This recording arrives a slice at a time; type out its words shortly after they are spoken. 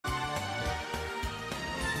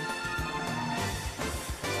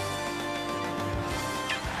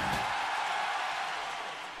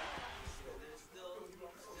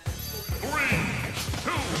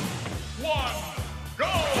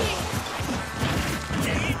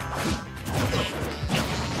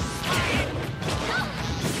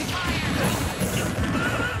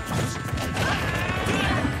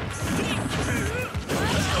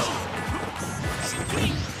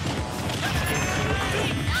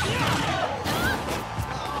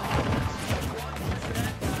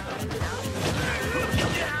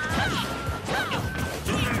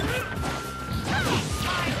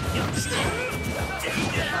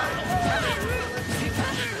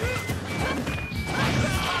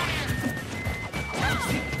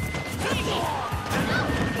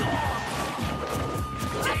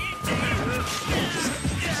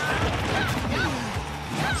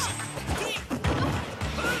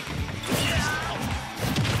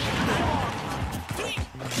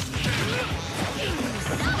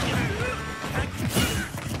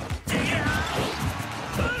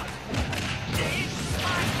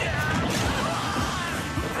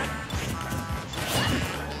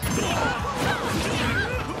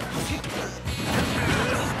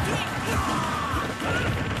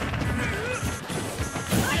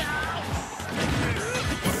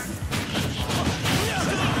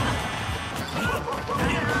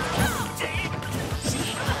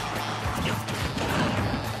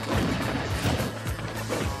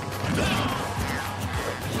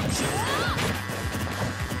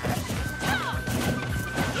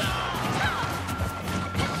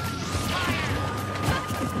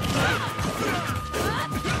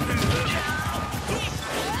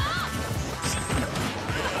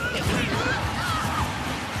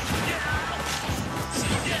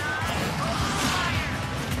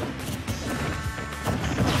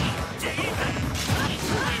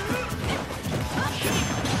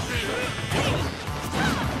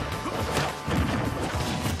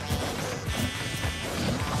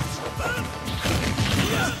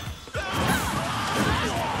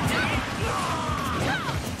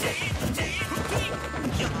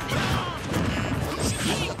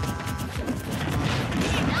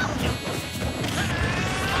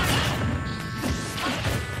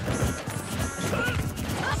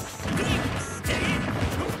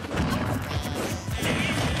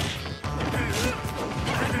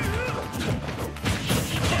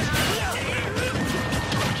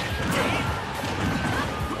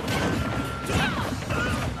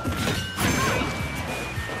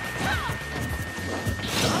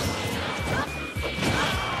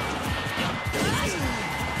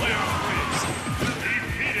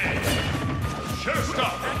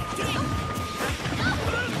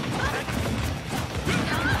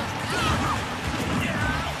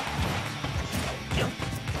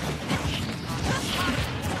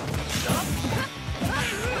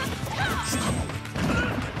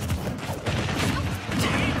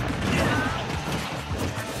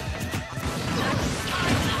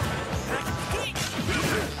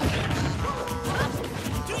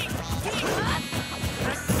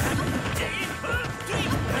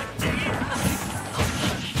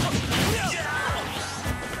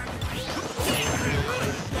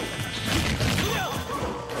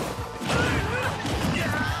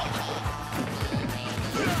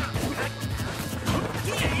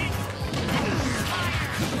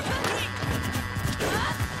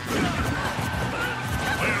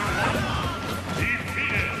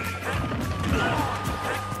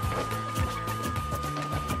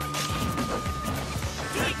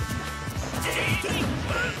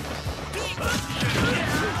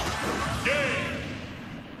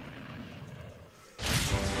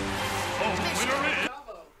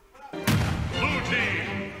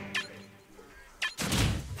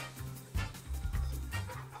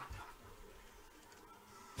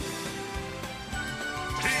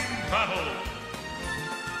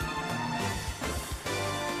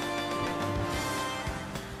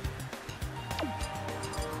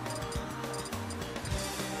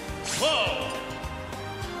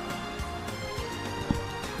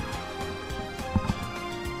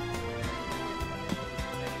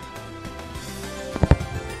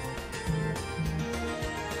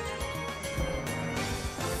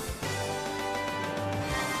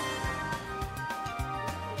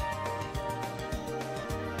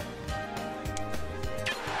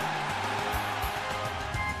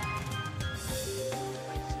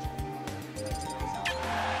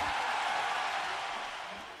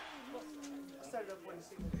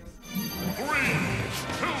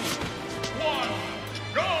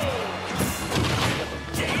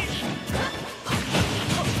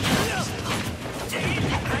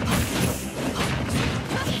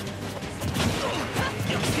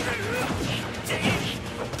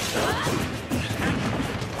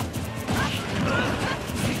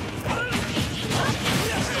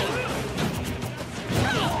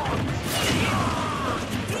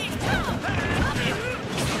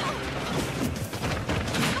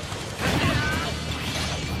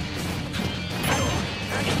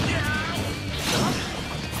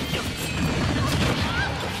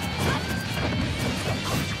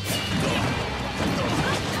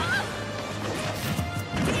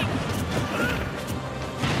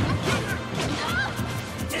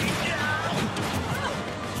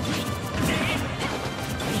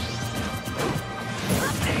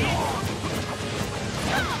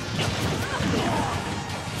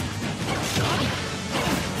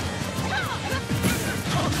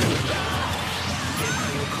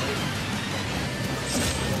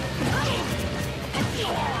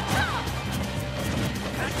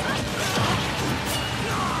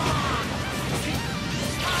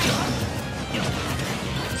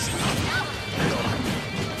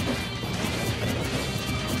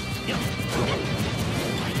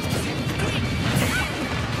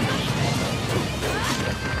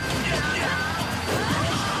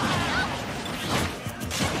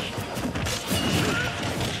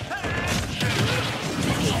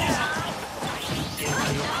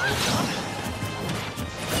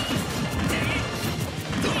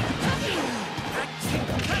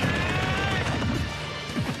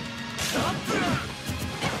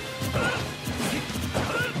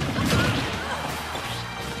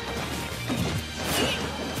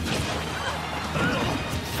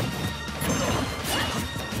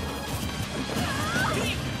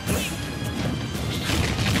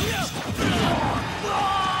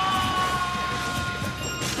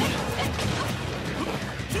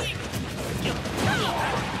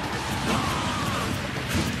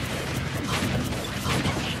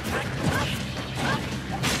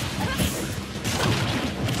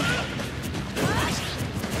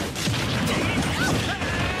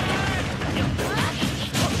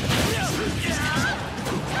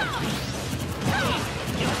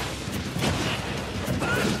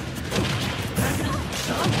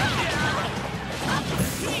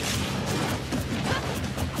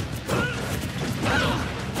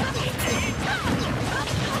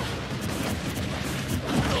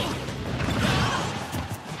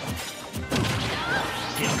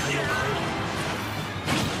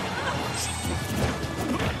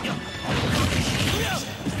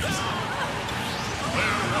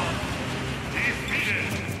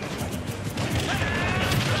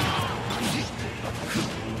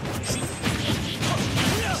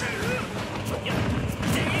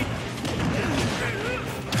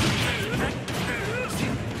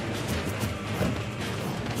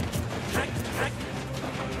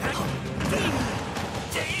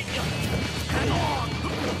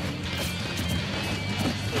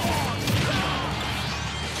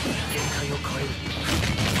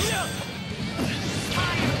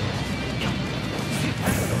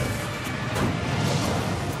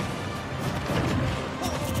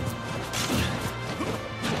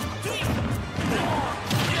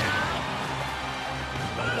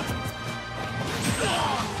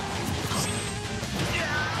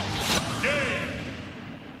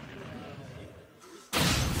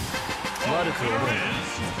あると思う。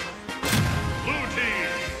 Blue team.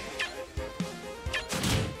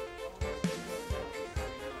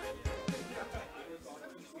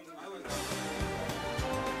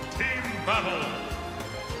 Team battle.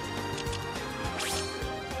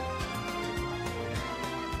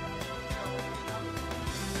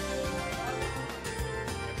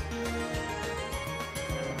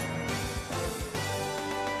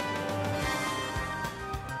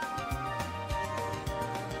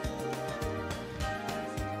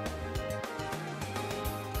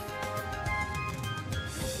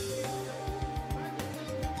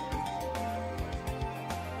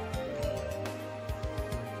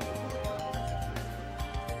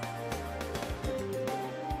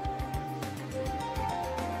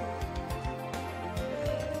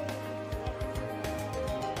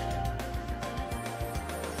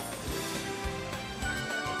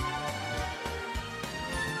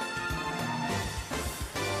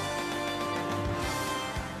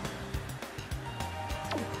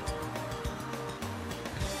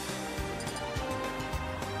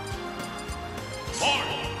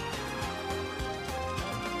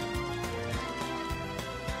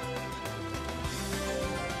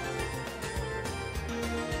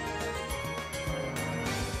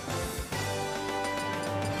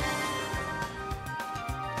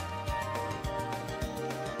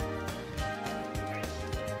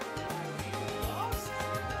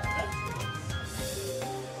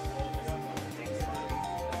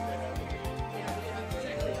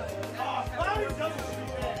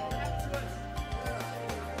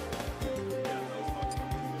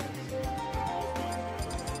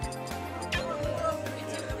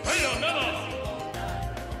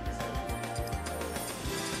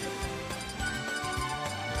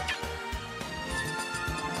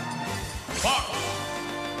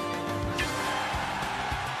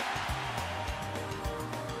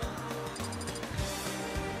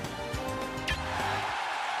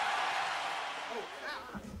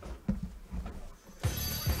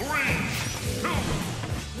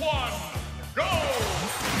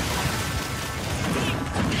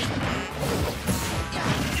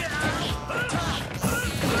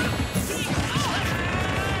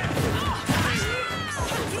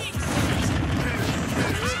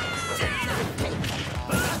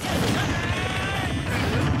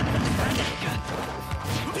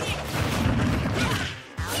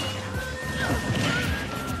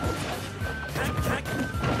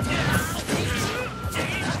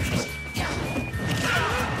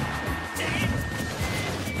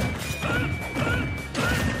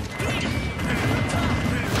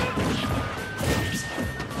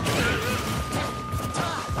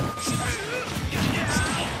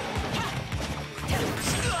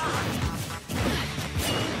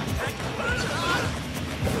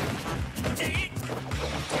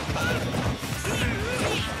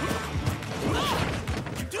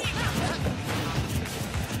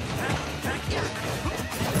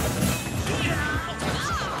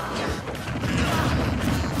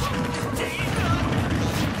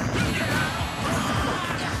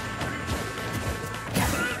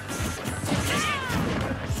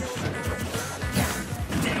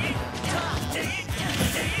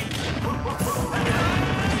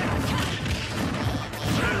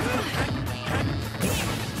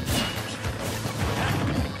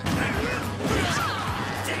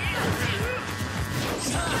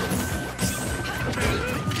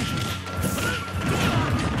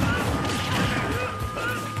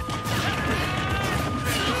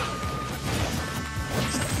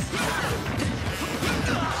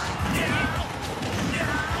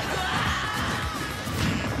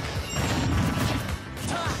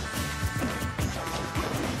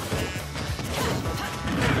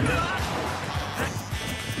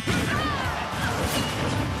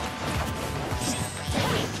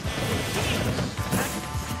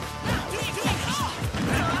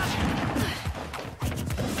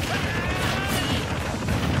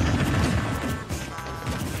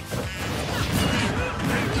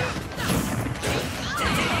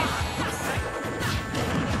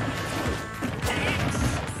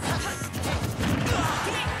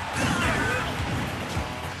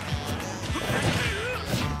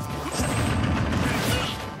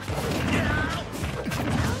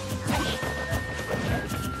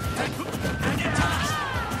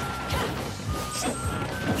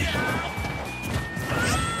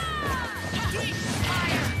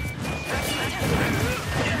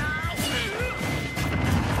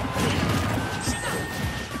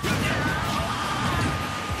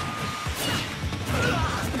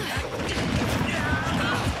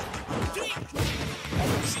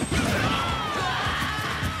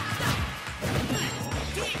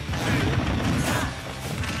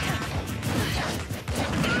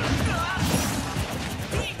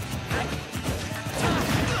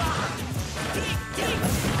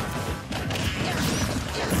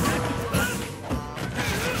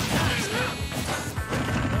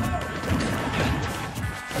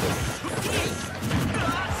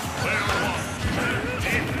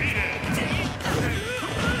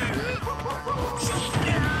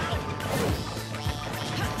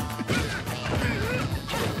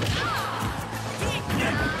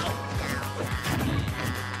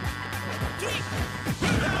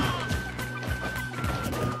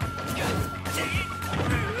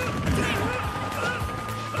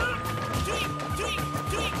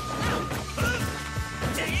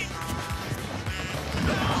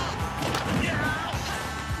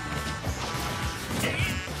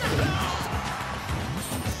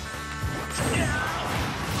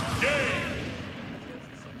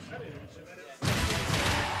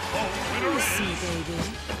 baby.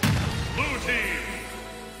 Blue team.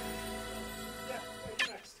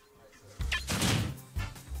 Next.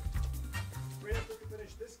 Right after we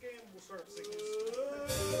finish this game, we'll start singing.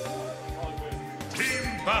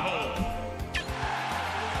 Team battle.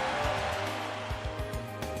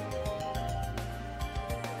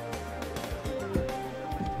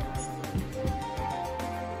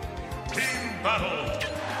 Team battle.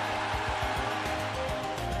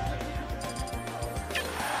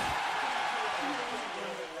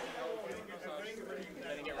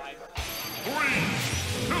 Three,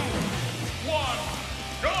 two, one,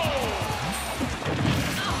 go!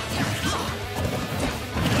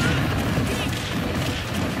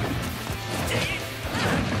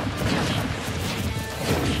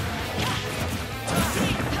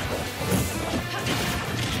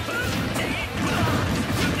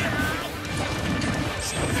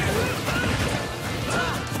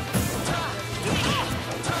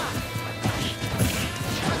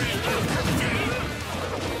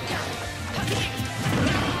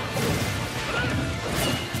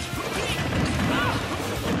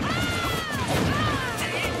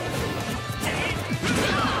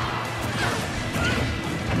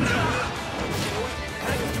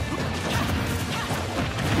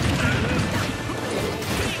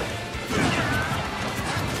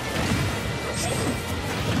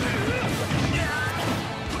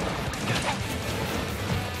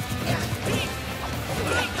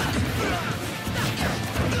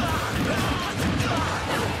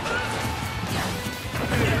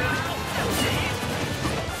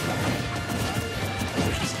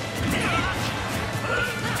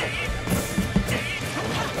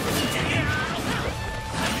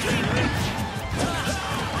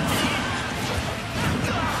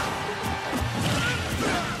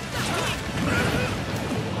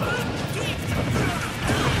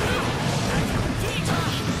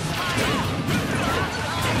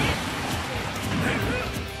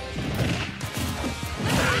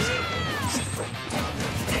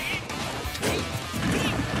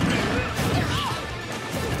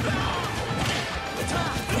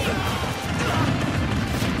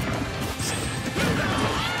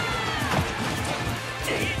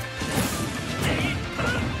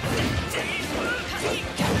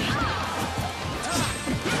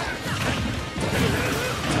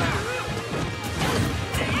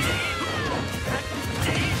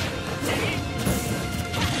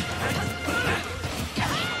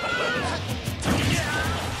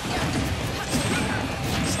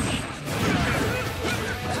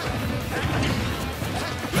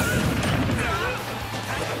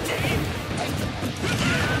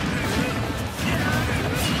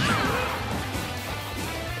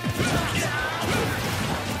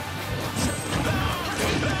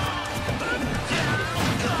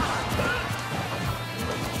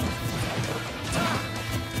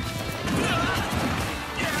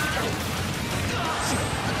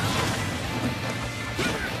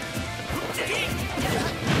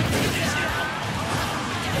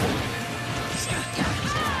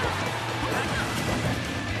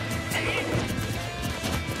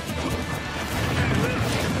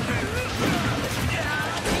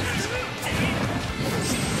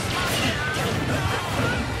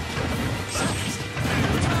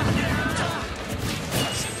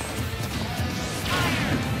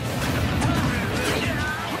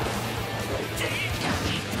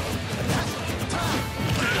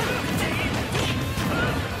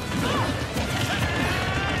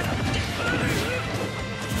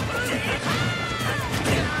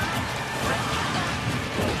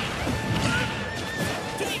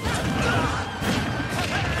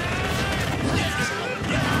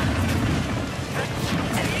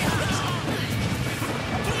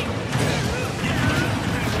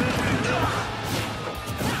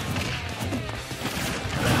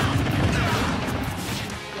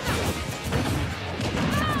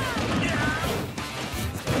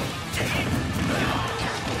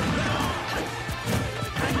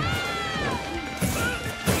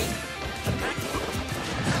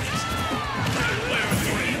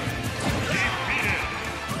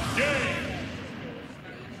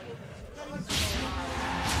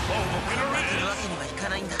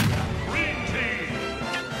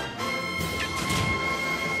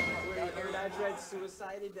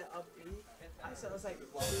 Suicided the upbeat. So I was like,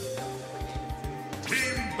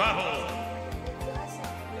 Team battle.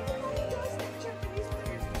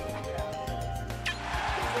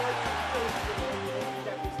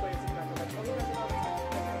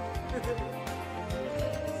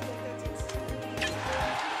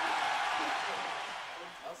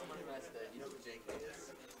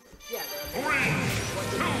 Yeah. 3,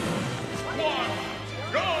 2,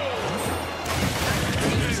 1, go!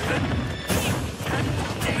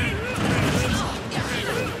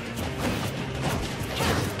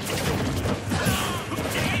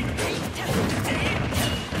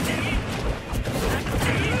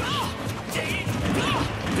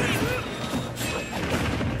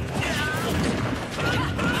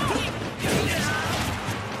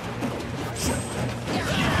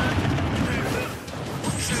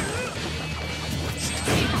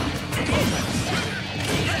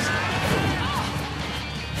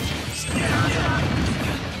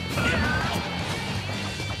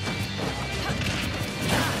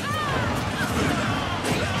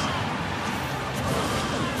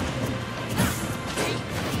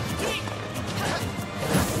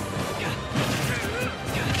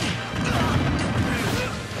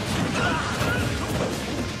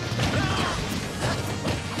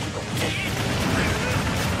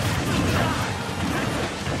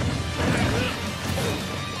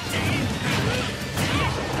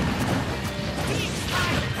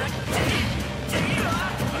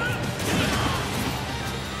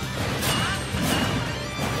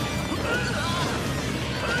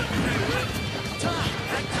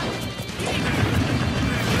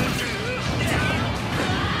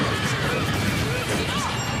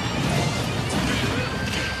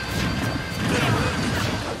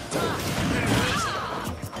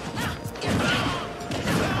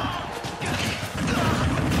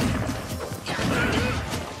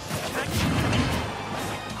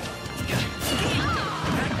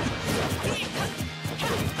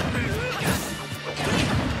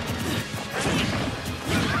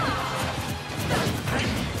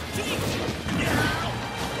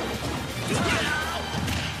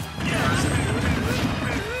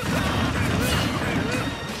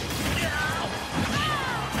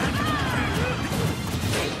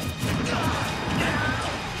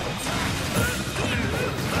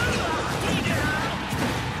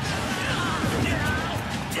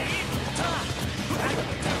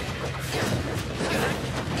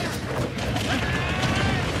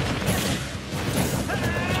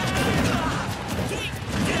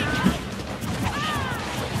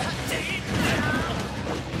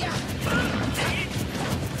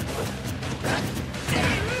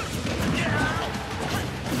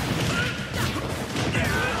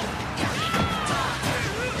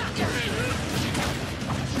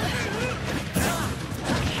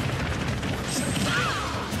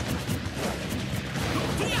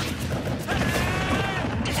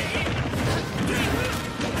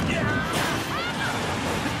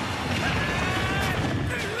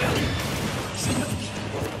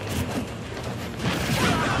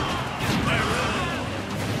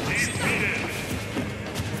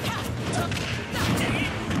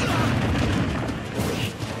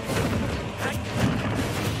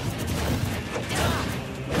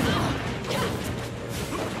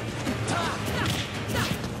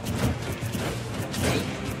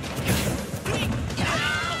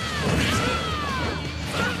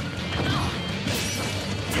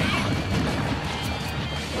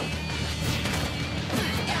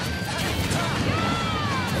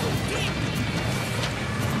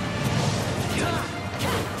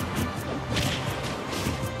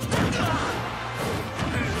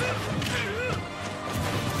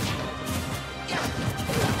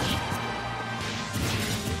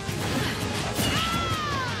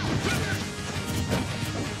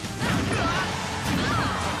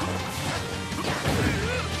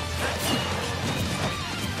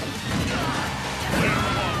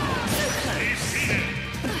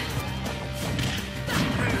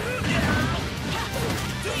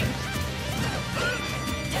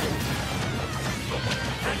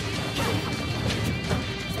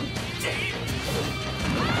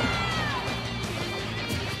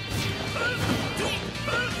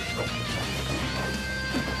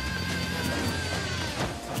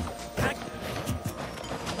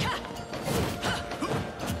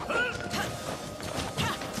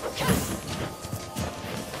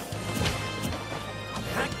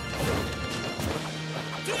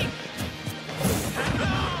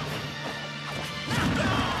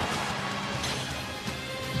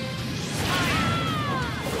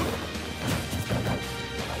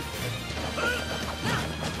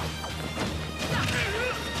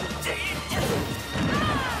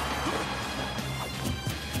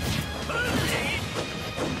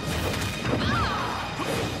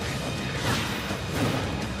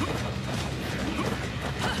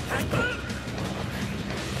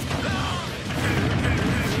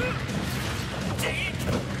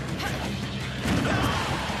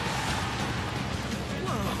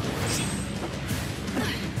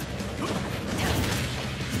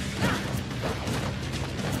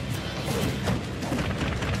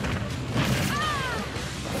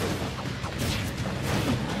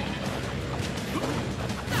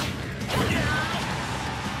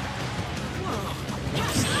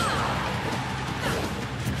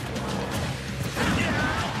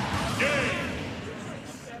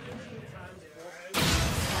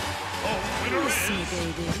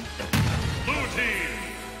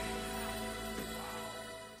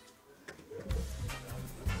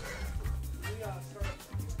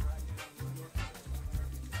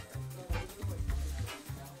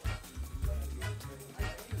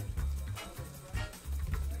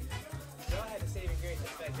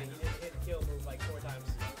 he didn't hit kill move like 4 times.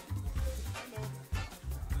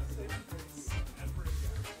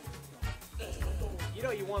 You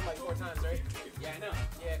know you won like 4 times, right? Yeah, I know.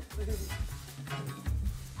 Yeah.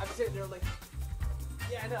 I'm sitting there like,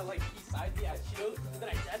 Yeah, I know. Like he side me, I shield, and then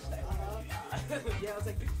I dash that. yeah, I was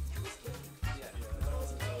like,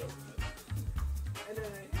 and then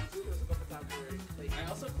there was a couple times where like, I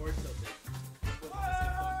also forced tilted. With the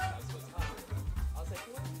same phone, I was supposed to do. I was like,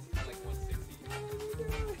 what is he? At like 160.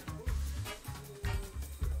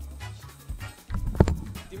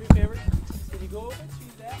 Do me a favor. Can you go over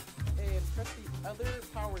to that and press the other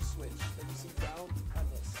power switch that you see down on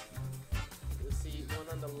this? You'll see one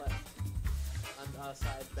on the left, on the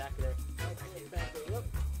side back there. Back there. Yep.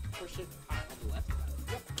 Push it On the left.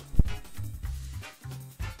 Yep.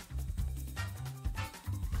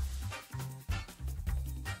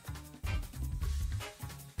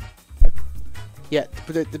 Yeah,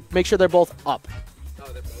 make sure they're both up.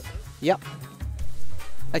 Oh, they're both on? Yep.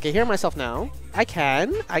 I can hear myself now. I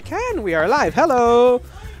can. We are live. Hello.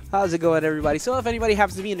 How's it going, everybody? So if anybody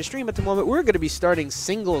happens to be in the stream at the moment, we're going to be starting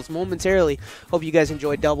singles momentarily. Hope you guys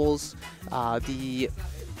enjoyed doubles. Not the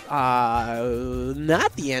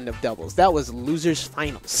end of doubles. That was losers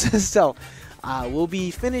finals. So we'll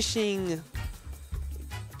be finishing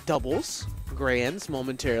doubles, grands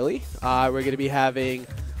momentarily. We're going to be having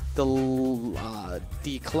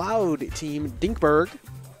the Cloud team, Dinkberg,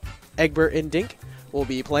 Egbert, and Dink will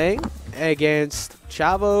be playing against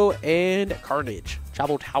Chavo and Carnage.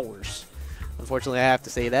 Chavo Towers. Unfortunately, I have to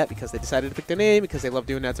say that because they decided to pick the name because they love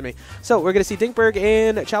doing that to me. So we're going to see Dinkberg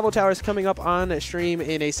and Chavo Towers coming up on stream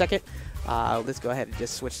in a second. Let's go ahead and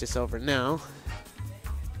just switch this over now.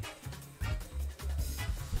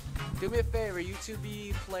 Do me a favor, you two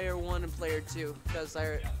be player 1 and player 2 because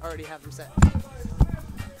I already have them set.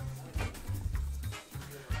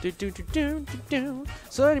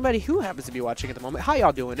 So anybody who happens to be watching at the moment, how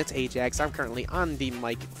y'all doing? It's Ajax. I'm currently on the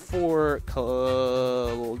mic for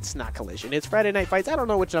it's not Collision. It's Friday Night Fights. I don't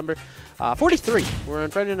know which number. 43. We're on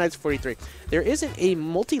Friday Nights 43. There isn't a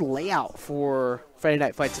multi-layout for Friday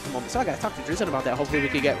Night Fights at the moment, so I gotta talk to Dryzzen about that. Hopefully we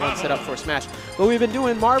can get one set up for Smash. But we've been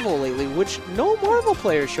doing Marvel lately, which no Marvel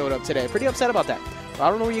players showed up today. Pretty upset about that. I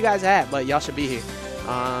don't know where you guys at, but y'all should be here.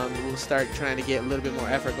 We'll start trying to get a little bit more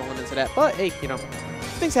effort going into that. But hey, you know,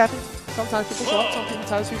 things happen. Sometimes people show up,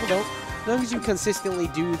 sometimes people don't. As long as you consistently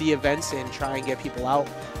do the events and try and get people out,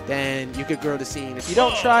 then you could grow the scene. If you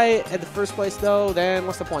don't try it at the first place, though, then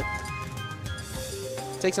what's the point?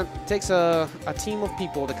 It takes a team of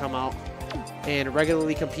people to come out and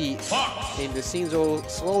regularly compete, and the scenes will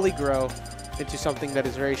slowly grow into something that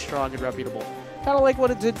is very strong and reputable. Kind of like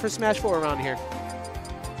what it did for Smash 4 around here.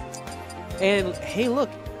 And hey, look,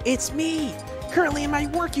 it's me! Currently in my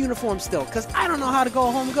work uniform still, because I don't know how to go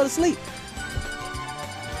home and go to sleep.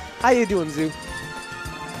 How you doing, Zoo?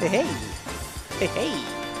 Hey, hey. Hey, hey.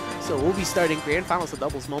 So we'll be starting Grand Finals of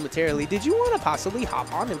Doubles momentarily. Did you want to possibly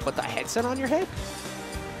hop on and put the headset on your head?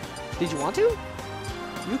 Did you want to?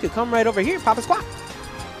 You could come right over here, pop a squat.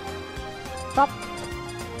 Pop.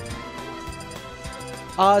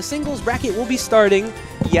 Singles bracket will be starting,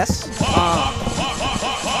 yes.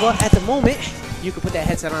 But at the moment, you can put that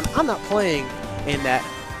headset on. I'm not playing in that.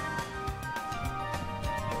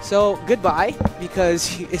 So, goodbye,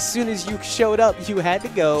 because as soon as you showed up, you had to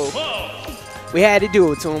go. We had to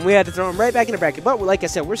do it to him. We had to throw him right back in the bracket. But like I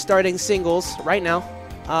said, we're starting singles right now.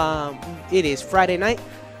 It is Friday night.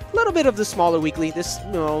 A little bit of the smaller weekly,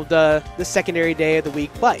 the secondary day of the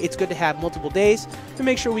week, but it's good to have multiple days to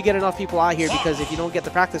make sure we get enough people out here, because if you don't get the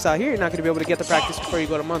practice out here, you're not going to be able to get the practice before you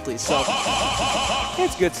go to monthlies. So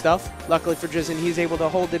it's good stuff. Luckily for Dryzzen, he's able to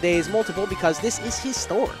hold the days multiple because this is his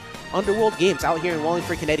store, Underworld Games, out here in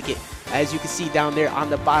Wallingford, Connecticut. As you can see down there on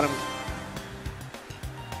the bottom.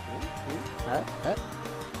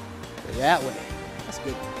 That way. That's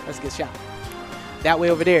good. That's a good shot. That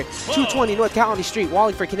way over there, 220 North Colony Street,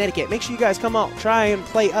 Wallingford, Connecticut. Make sure you guys come out, try and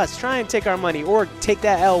play us, try and take our money, or take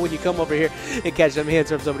that L when you come over here and catch some hands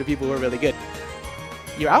from some of the people who are really good.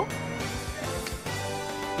 You're out?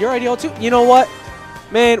 You're already 0-2? You know what?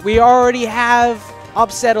 Man, we already have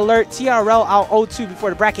upset alert. TRL out 0-2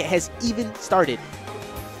 before the bracket has even started.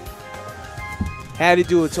 Had to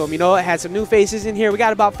do it to him. You know what? Had some new faces in here. We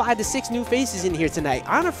got about 5 to 6 new faces in here tonight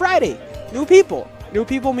on a Friday. New people. New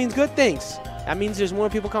people means good things. That means there's more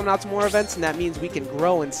people coming out to more events, and that means we can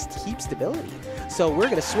grow and keep stability. So we're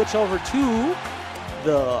going to switch over to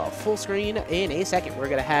the full screen in a second. We're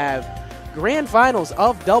going to have Grand Finals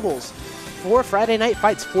of Doubles for Friday Night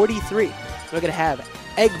Fights 43. We're going to have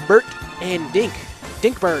Egbert and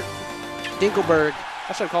Dinkberg.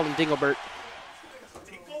 I should have called him Dinglebert.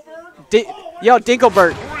 Dinkelberg? Yo,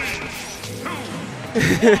 Dinkelbert.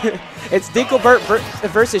 It's Dinkelbert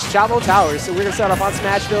versus Chavo Towers. So we're going to start off on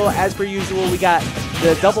Smashville. As per usual, we got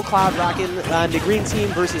the Double Cloud rocking on the green team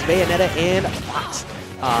versus Bayonetta and Fox.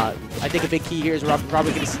 I think a big key here is we're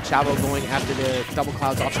probably going to see Chavo going after the Double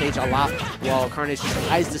Clouds off stage a lot, while Carnage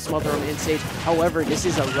tries to smother him in stage. However, this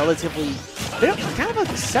is a relatively, kind of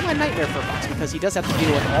a semi-nightmare for Fox because he does have to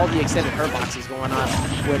deal with all the extended hurt boxes going on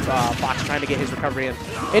with Fox trying to get his recovery in.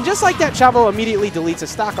 And just like that, Chavo immediately deletes a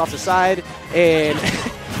stock off the side, and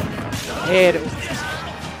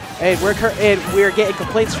we're getting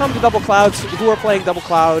complaints from the Double Clouds who are playing Double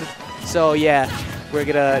Cloud. So yeah, we're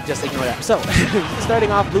gonna just ignore that. So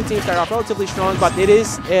starting off, blue team started off relatively strong, but it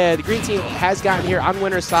is the green team has gotten here on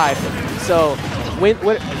winner's side. So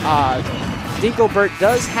Dinkelbert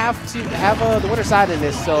does have to have the winner's side in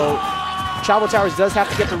this. So Chavo Towers does have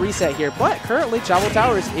to get the reset here, but currently Chavo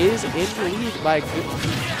Towers is in the lead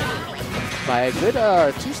by a good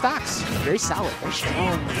 2 stocks. Very solid, very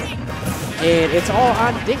strong. And it's all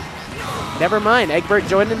on Dink. Never mind, Egbert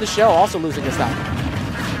joining the show, also losing a stock.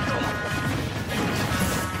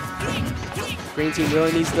 Green team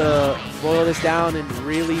really needs to boil this down and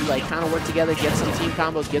really kind of work together, get some team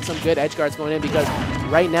combos, get some good edge guards going in, because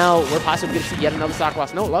right now we're possibly going to see yet another stock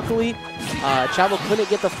loss. No, luckily Chavo couldn't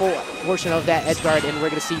get the full portion of that edge guard, and we're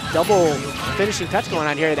going to see double finishing touch going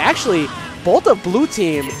on here. And actually, both of blue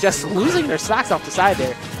team just losing their stocks off the side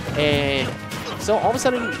there. And so all of a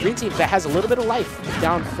sudden, green team that has a little bit of life,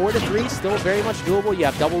 down 4-3, still very much doable. You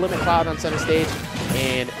have double limit cloud on center stage,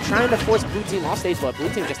 and trying to force blue team off stage, but blue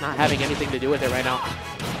team just not having anything to do with it right now.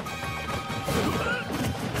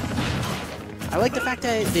 I like the fact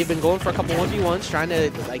that they've been going for a couple 1v1s, trying to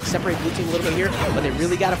separate blue team a little bit here, but they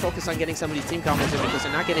really got to focus on getting some of these team combos in because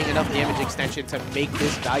they're not getting enough damage extension to make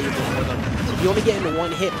this valuable for them. If you only get into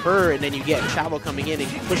 1 hit per, and then you get Chavo coming in and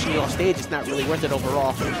pushing you off stage, it's not really worth it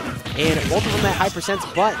overall. And both of them at high percents,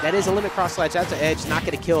 but that is a limit cross sledge. That's an edge, not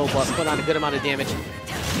going to kill, but put on a good amount of damage. And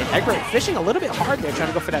Egbert fishing a little bit hard there, trying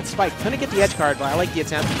to go for that spike. Couldn't get the edge card, but I like the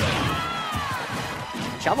attempt.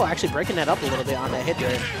 Chavo actually breaking that up a little bit on that hit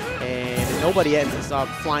there, and nobody ends up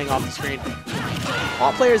flying off the screen.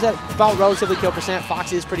 All players at about relatively kill percent.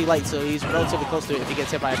 Fox is pretty light, so he's relatively close to it if he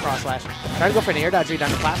gets hit by a cross slash. Trying to go for an air dodge read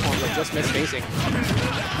on the platform, but just missed spacing.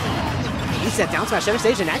 He's that down smash center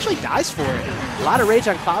stage and actually dies for it. A lot of rage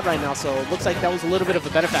on Cloud right now, so it looks like that was a little bit of a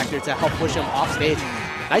benefactor to help push him off stage.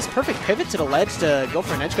 Nice perfect pivot to the ledge to go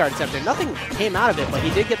for an edge guard attempt there. Nothing came out of it, but he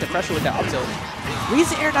did get the pressure with that up tilt. Reads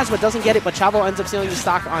the air dodge but doesn't get it, but Chavo ends up stealing the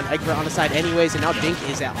stock on Egbert on the side anyways, and now Dink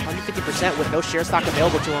is at 150% with no share stock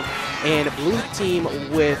available to him. And blue team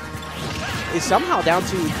is somehow down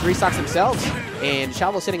to 3 stocks themselves, and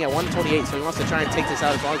Chavo's sitting at 128, so he wants to try and take this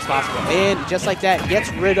out as long as possible. And just like that, gets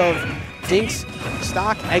rid of Dink's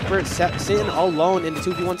stock. Egbert sitting alone in the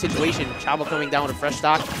 2v1 situation. Chavo coming down with a fresh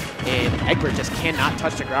stock, and Egbert just cannot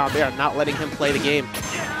touch the ground. They are not letting him play the game.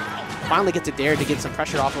 Finally gets a dare to get some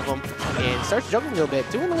pressure off of him and starts juggling a little bit.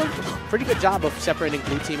 Doing a pretty good job of separating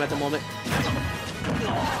blue team at the moment.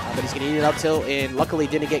 But he's going to eat it up tilt, and luckily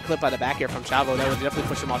didn't get clipped by the back air from Chavo. That would definitely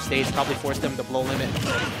push him off stage, probably forced him to blow limit.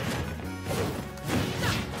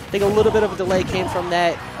 I think a little bit of a delay came from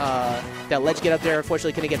that ledge get up there.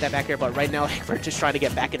 Unfortunately, couldn't get that back air, but right now, Egbert just trying to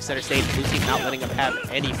get back into center stage. Blue team not letting him have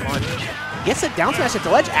any fun. Gets a down smash at the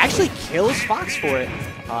ledge, actually kills Fox for it.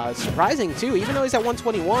 Surprising, too. Even though he's at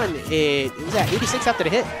 121, it was at 86 after the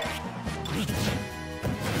hit.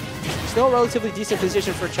 Still a relatively decent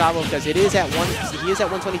position for Chavo because he is at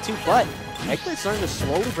 122, but Egbert's starting to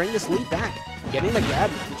slowly bring this lead back. Getting the grab,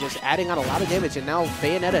 just adding on a lot of damage, and now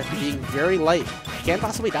Bayonetta being very light. Can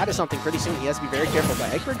possibly die to something pretty soon. He has to be very careful,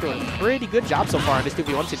 but Egbert doing a pretty good job so far in this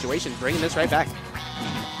 2v1 situation, bringing this right back.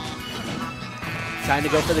 Trying to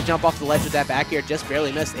go for the jump off the ledge with that back air, just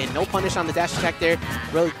barely missed, and no punish on the dash attack there.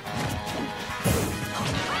 Really,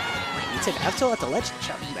 it's an F tilt at the ledge.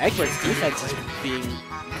 Egbert's defense is being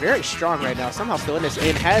very strong right now. Somehow still in this,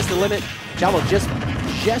 and has the limit. Chavo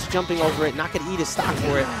just jumping over it, not going to eat his stock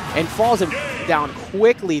for it, and falls him down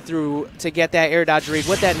quickly through to get that air dodge read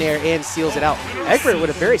with that nair and seals it out. Egbert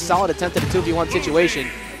with a very solid attempt at a 2v1 situation,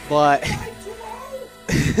 but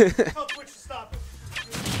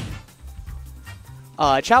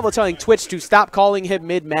Chavo telling Twitch to stop calling him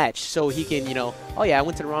mid-match so he can, oh yeah, I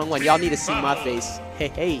went to the wrong one. Y'all need to see my face.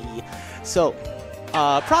 Hey. So,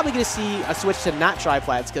 probably going to see a switch to not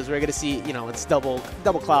tri-flats because we're going to see, it's double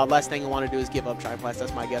cloud. Last thing I want to do is give up tri-flats.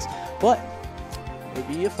 That's my guess. But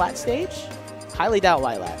maybe a flat stage? Highly doubt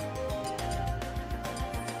Lilac.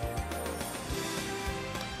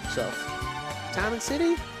 So, Town and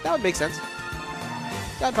City? That would make sense.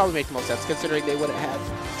 That would probably make the most sense considering they wouldn't have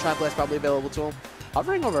tri-flats probably available to them.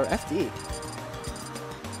 Hovering over FD.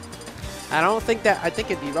 I don't think that. I think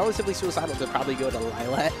it'd be relatively suicidal to probably go to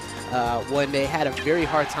Lilat when they had a very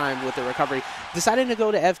hard time with the recovery. Deciding to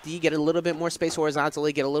go to FD, get a little bit more space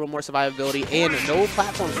horizontally, get a little more survivability, and no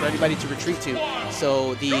platforms for anybody to retreat to.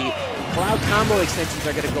 So the Cloud combo extensions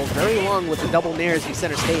are going to go very long with the double nairs in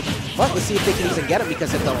center stage. But let's see if they can even get them,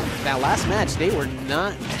 because at that last match, they were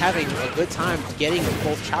not having a good time getting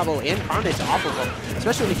both Chavo and Carnage off of them,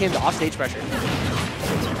 especially when it came to offstage pressure.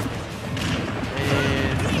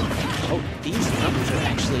 Oh, these numbers are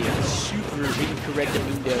actually a super incorrect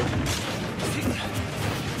mundo.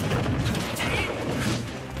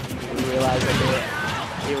 We realized that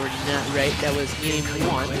they were not right. That was game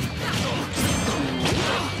 1.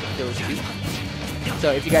 Those 2.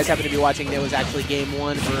 So if you guys happen to be watching, there was actually game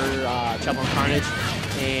 1 for Chavo and Carnage.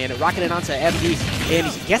 And rocking it onto FD, and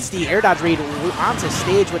he gets the air dodge read onto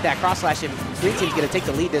stage with that cross slash, and Green Team's going to take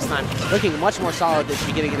the lead this time. Looking much more solid at the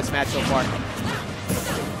beginning of this match so far.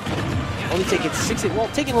 Only taking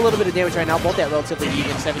taking a little bit of damage right now, both at relatively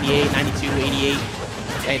even, 78, 92, 88,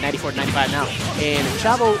 and 94, 95 now. And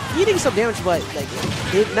Chavo eating some damage, but like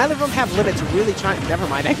neither of them have limits to really trying. Never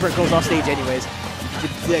mind, Egbert goes off stage anyways.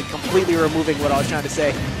 Completely removing what I was trying to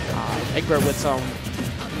say. Egbert with some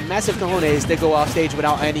massive cojones to go off stage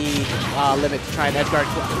without any limit to try and edge guard.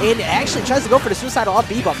 And actually tries to go for the suicidal up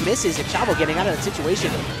B, but misses, and Chavo getting out of the situation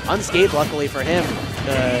unscathed, luckily for him,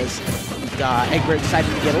 because Egbert decided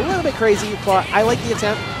to get a little bit crazy, but I like the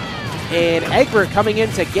attempt. And Egbert coming in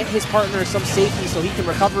to get his partner some safety so he can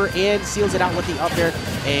recover, and seals it out with the up air.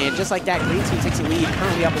 And just like that, Green Team takes the lead,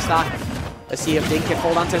 currently up a stock. Let's see if Dink can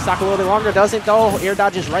hold on to the stock a little bit longer. Doesn't though. Air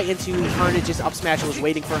dodges right into Carnage's up smash. Was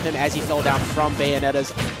waiting for him as he fell down from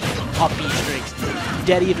Bayonetta's up B strings.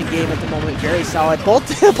 Dead even game at the moment. Very solid. Both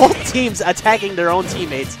teams attacking their own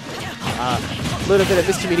teammates. A little bit of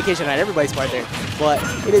miscommunication on everybody's part there, but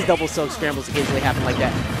it is double soak scrambles occasionally happen like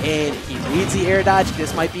that. And he reads the air dodge.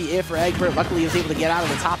 This might be it for Egbert. Luckily, he was able to get out of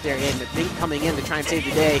the top there, and Dink coming in to try and save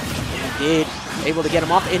the day. He did, able to get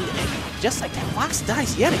him off, and just like that, Fox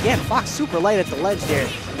dies yet again. Fox super light at the ledge there,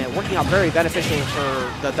 and working out very beneficial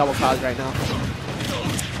for the double cause right now.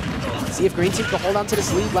 See if Green Team can hold on to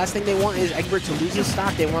this lead. Last thing they want is Egbert to lose his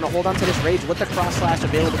stock. They want to hold on to this rage with the cross slash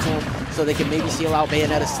available to him, so they can maybe seal out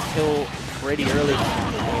Bayonetta's kill pretty early.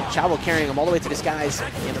 And Chavo carrying him all the way to the skies.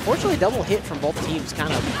 And unfortunately, double hit from both teams,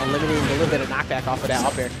 kind of eliminating a little bit of knockback off of that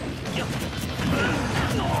up air.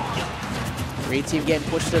 Green Team getting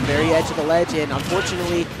pushed to the very edge of the ledge, and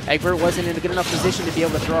unfortunately, Egbert wasn't in a good enough position to be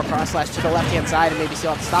able to throw a cross slash to the left-hand side and maybe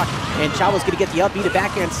seal out the stock. And Chavo's going to get the up B to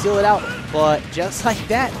backhand, seal it out. But just like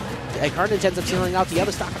that, Carnage ends up sealing out the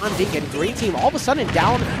other stock on Dink, and Green Team all of a sudden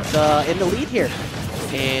down in the lead here.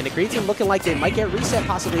 And the Green Team looking like they might get reset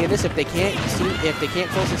possibly in this if they can't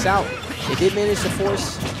close this out. They did manage to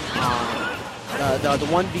force the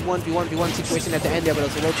 1v1 situation at the end there, but it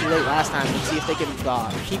was a little too late last time. Let's see if they can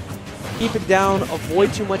keep it down,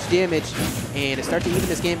 avoid too much damage, and start to even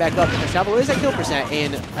this game back up. Chavo is at kill percent,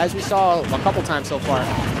 and as we saw a couple times so far,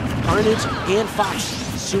 Carnage and Fox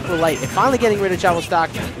super light. And finally getting rid of Chavo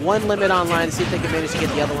stock. One limit online, see if they can manage to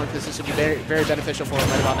get the other one, because this would be very, very beneficial for them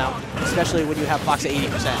right about now, especially when you have Fox at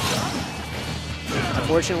 80%.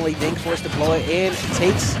 Unfortunately, Dink forced to blow it and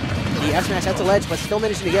takes the F smash at the ledge, but still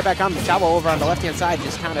managing to get back on. Chavo over on the left-hand side,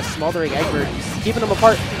 just kind of smothering Egbert, keeping them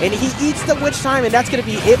apart. And he eats the witch time, and that's going to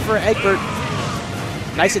be it for Egbert.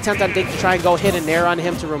 Nice attempt on Dink to try and go hit and nair on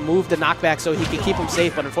him to remove the knockback so he could keep him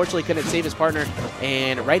safe, but unfortunately couldn't save his partner.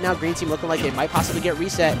 And right now, Green Team looking like they might possibly get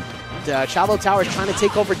reset. The Chavo Tower is trying to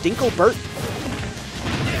take over Dinklebert.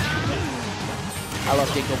 I love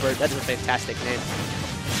Dinklebert. That is a fantastic name.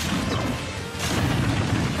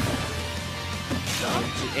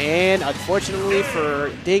 And unfortunately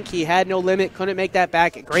for Dink, he had no limit, couldn't make that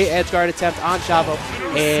back. Great edge guard attempt on Chavo.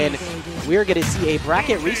 And we're going to see a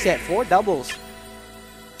bracket reset for doubles.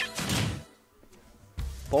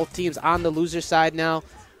 Both teams on the loser side now.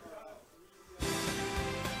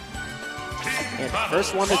 And the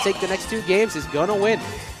first one to take the next 2 games is going to win.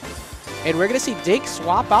 And we're going to see Dink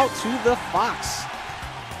swap out to the Fox.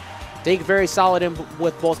 Dink very solid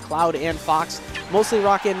with both Cloud and Fox. Mostly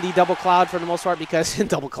rocking the double Cloud for the most part because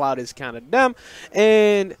double Cloud is kind of dumb.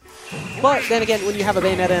 But then again, when you have a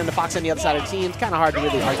Bayonetta and the Fox on the other side of the team, it's kind of hard to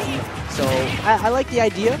really argue. So I like the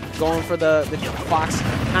idea. Going for the Fox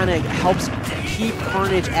kind of helps keep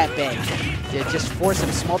Carnage at bay. It just force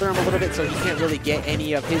him, smother him a little bit so he can't really get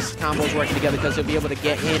any of his combos working together, because he'll be able to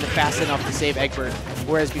get in fast enough to save Egbert.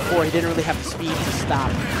 Whereas before, he didn't really have the speed to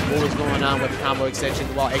stop what was going on with the combo extension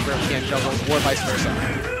while Egbert can't juggle, or vice versa.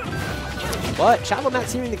 But Chavo not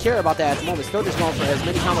seeming to care about that at the moment. Still just going for as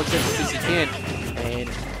many combo extensions as he can. And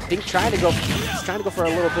Dink trying to go for a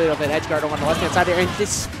little bit of an edge guard on the left-hand side there, and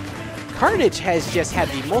this Carnage has just had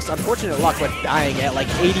the most unfortunate luck with dying at like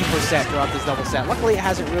 80% throughout this double set. Luckily, it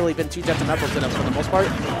hasn't really been too detrimental to them for the most part,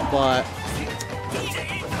 but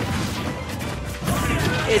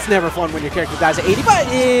it's never fun when your character dies at 80. But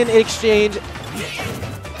in exchange,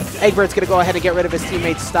 Egbert's going to go ahead and get rid of his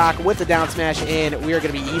teammate's stock with the down smash, and we are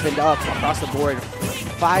going to be evened up across the board.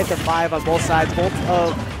 5-5 on both sides. Both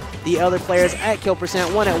of the other players at kill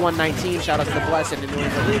percent, one at 119. Shout out to the Bless and the New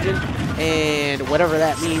England Legion, and whatever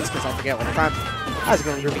that means, because I forget what the time. How's it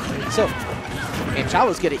going, Ruby? So, and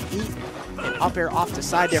Chavo's going to eat an up air off the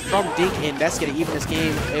side there from Dink, and that's going to even this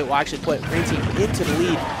game. It will actually put Green Team into the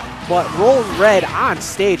lead. But Roll Red on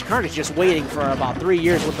stage, Carnage just waiting for about 3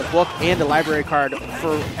 years with the book and the library card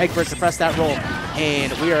for Egbert to press that roll,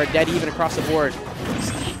 and we are dead even across the board.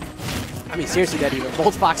 I mean, seriously dead even.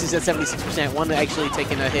 Both Foxes at 76%, one actually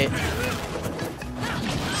taking a hit.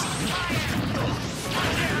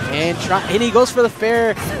 And he goes for the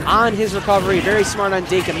fair on his recovery. Very smart on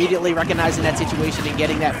Dink, immediately recognizing that situation and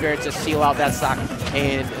getting that fair to seal out that stock.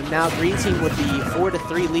 And now Green Team with the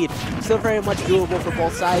 4-3 lead. Still very much doable for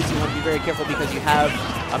both sides. You want to be very careful because you have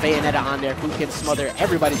a Bayonetta on there who can smother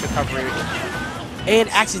everybody's recovery. And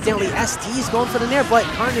accidentally SD is going for the nair, but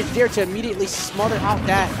Carnage there to immediately smother out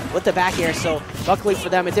that with the back air. So luckily for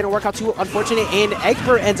them, it didn't work out too unfortunate, and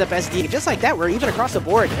Egbert ends up SD. Just like that, we're even across the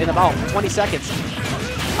board in about 20 seconds.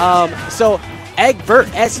 So Egbert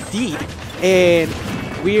SD'd, and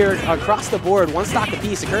we're across the board, one stock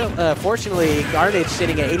apiece. Fortunately, Carnage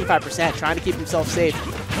sitting at 85%, trying to keep himself safe,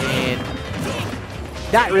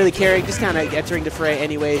 and not really caring, just kind of entering the fray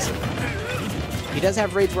anyways. He does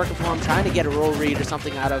have raids working for him, trying to get a roll read or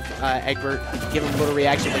something out of Egbert, give him a little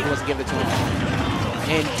reaction, but he wasn't giving it to him.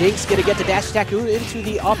 And Dink's going to get the dash attack into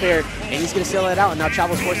the up air, and he's going to seal it out. And now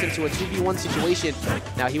Chavo's forced into a 2v1 situation.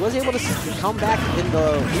 Now, he was able to come back in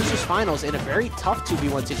the Losers Finals in a very tough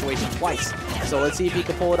 2v1 situation twice. So let's see if he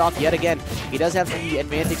can pull it off yet again. He does have the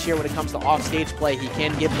advantage here when it comes to off-stage play. He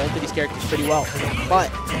can get both of these characters pretty well.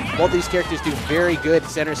 But both of these characters do very good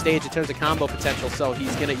center stage in terms of combo potential, so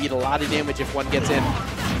he's going to eat a lot of damage if one gets in.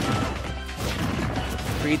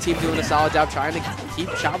 Green Team doing a solid job trying to keep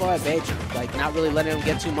Chavo at bay, like not really letting him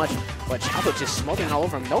get too much, but Chavo just smothering all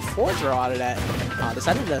over him. No forward throw out of that.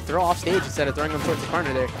 Decided to throw off stage instead of throwing him towards the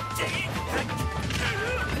corner there.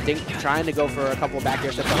 Dink trying to go for a couple of back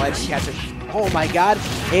airs at the ledge, catch it. Oh my god.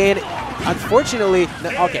 And unfortunately,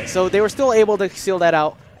 okay, so they were still able to seal that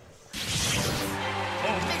out.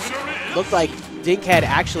 Looked like Dink had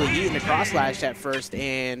actually eaten the cross slash at first,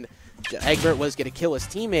 and Egbert was going to kill his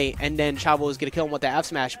teammate, and then Chavo was going to kill him with the F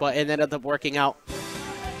smash, but it ended up working out.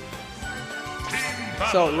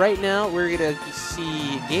 So right now we're going to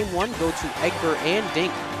see game one go to Egbert and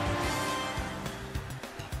Dink.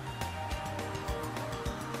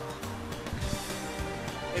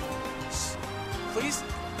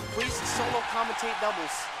 Please solo commentate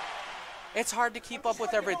doubles. It's hard to keep up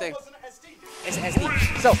with everything. It's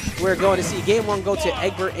SD. So we're going to see game one go to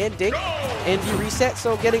Egbert and Dink and the reset.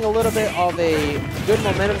 So getting a little bit of a good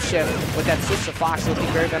momentum shift with that switch to Fox, looking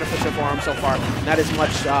very beneficial for him so far. Not as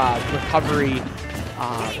much recovery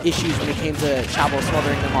issues when it came to Chavo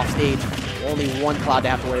smothering them off stage. Only one cloud to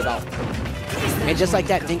have to worry about. And just like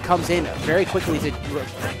that, Dink comes in very quickly to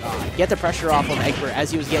get the pressure off of Egbert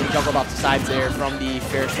as he was getting juggled off the sides there from the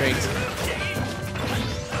fair strings.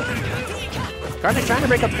 Carnage trying to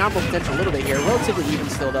break up the combo potential a little bit here. Relatively even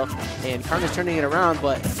still, though. And Carnage turning it around,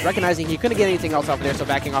 but recognizing he couldn't get anything else off of there, so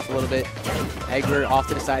backing off a little bit. Egbert off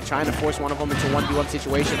to the side, trying to force one of them into a 1v1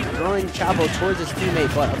 situation. Throwing Chavo towards his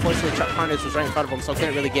teammate, but unfortunately Carnage was right in front of him, so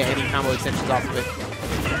couldn't really get any combo extensions off of it.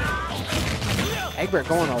 Egbert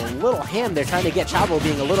going a little ham there, trying to get Chavo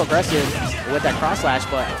being a little aggressive with that cross slash,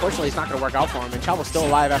 but unfortunately it's not going to work out for him. And Chavo's still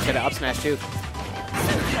alive after the up smash, too.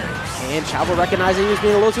 And Chavo recognizing he was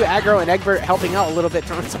being a little too aggro, and Egbert helping out a little bit,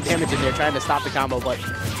 throwing some damage in there, trying to stop the combo. But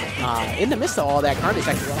in the midst of all that, Carnage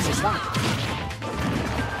actually lost his stock.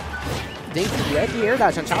 Dink had the air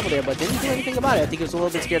dodge on Chavo there, but didn't do anything about it. I think he was a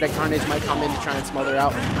little bit scared that Carnage might come in to try and smother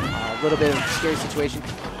out. A little bit of a scary situation.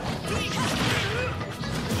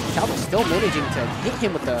 Chavo still managing to hit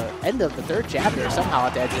him with the end of the third jab there somehow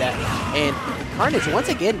at the edge of that. And Carnage once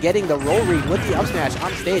again getting the roll read with the up smash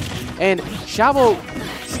on stage. And Chavo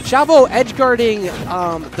edge guarding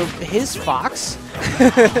his Fox.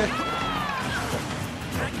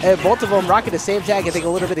 And both of them rocking the same tag. I think a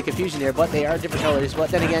little bit of confusion there, but they are different colors. But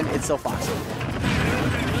then again, it's still Fox.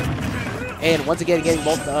 And once again, getting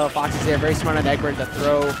both Foxes there. Very smart on Egbert to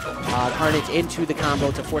throw Carnage into the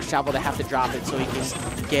combo to force Chavo to have to drop it so he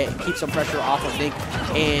can keep some pressure off of Dink.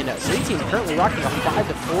 And Green Team currently rocking a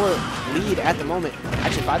 5-4 lead at the moment.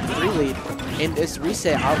 Actually, 5-3 lead in this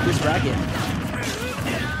reset of this bracket.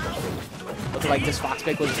 Looking like this Fox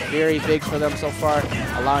pick was very big for them so far,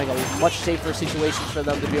 allowing a much safer situation for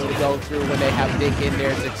them to be able to go through when they have Dink in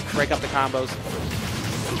there to break up the combos.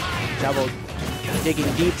 Chavo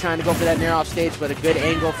digging deep, trying to go for that nair off stage, but a good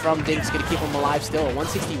angle from Dink's going to keep him alive still at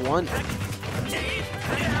 161.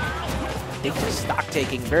 Dink just stock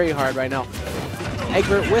taking very hard right now.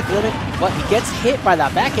 Egbert with limit, but he gets hit by the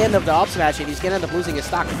back end of the up smash, and he's going to end up losing his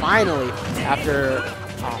stock finally after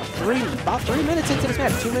about 3 minutes into this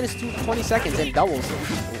match. 2 minutes to 20 seconds and doubles.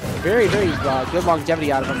 Very, very good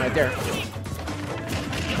longevity out of him right there.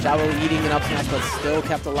 Chavo eating an up smash, but still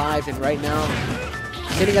kept alive, and right now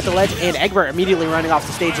sitting at the ledge, and Egbert immediately running off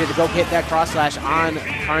the stage here to go hit that cross slash on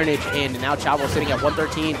Carnage, and now Chavo sitting at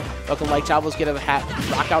 113. Looking like Chavo's going to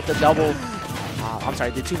rock out the double. I'm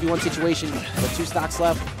sorry, the 2v1 situation with 2 stocks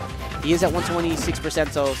left. He is at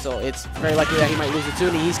 126%, so it's very likely that he might lose it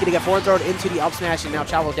soon. He's going to get forward thrown into the up smash, and now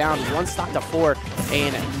Chavo down 1 stock to 4,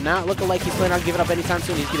 and not looking like he's planning on giving up anytime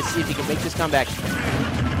soon. He's going to see if he can make this comeback.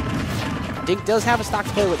 Dink does have a stock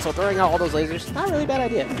to play with, so throwing out all those lasers, not really a bad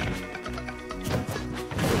idea.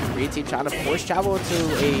 Green Team trying to force Chavo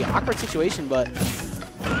into a awkward situation, but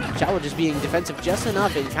Chavo just being defensive just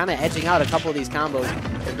enough and kind of edging out a couple of these combos.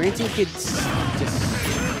 If Green Team could just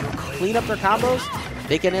clean up their combos,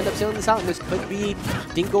 they can end up sealing this out, and this could be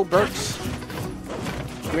Dinko Burke's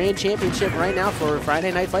grand championship right now for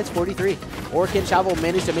Friday Night Fights 43. Or can Chavo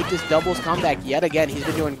manage to make this doubles comeback yet again? He's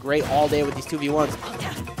been doing great all day with these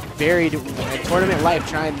 2v1s. Buried in tournament life,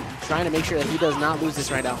 trying to make sure that he does not lose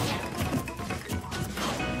this right now.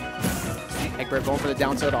 Egbert going for the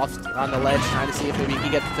down tilt off on the ledge, trying to see if maybe he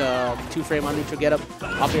can get the 2-frame on neutral get up.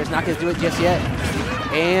 Up air is not going to do it just yet.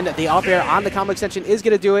 And the up air on the combo extension is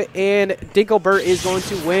going to do it. And Dinko Burt is going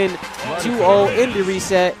to win 2-0 in the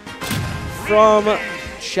reset from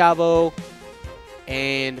Chavo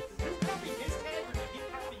and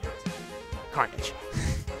Carnage.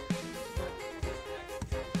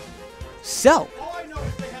 So, All I know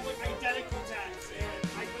is they have like identical tags, and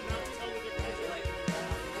I could not tell the difference.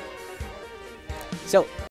 so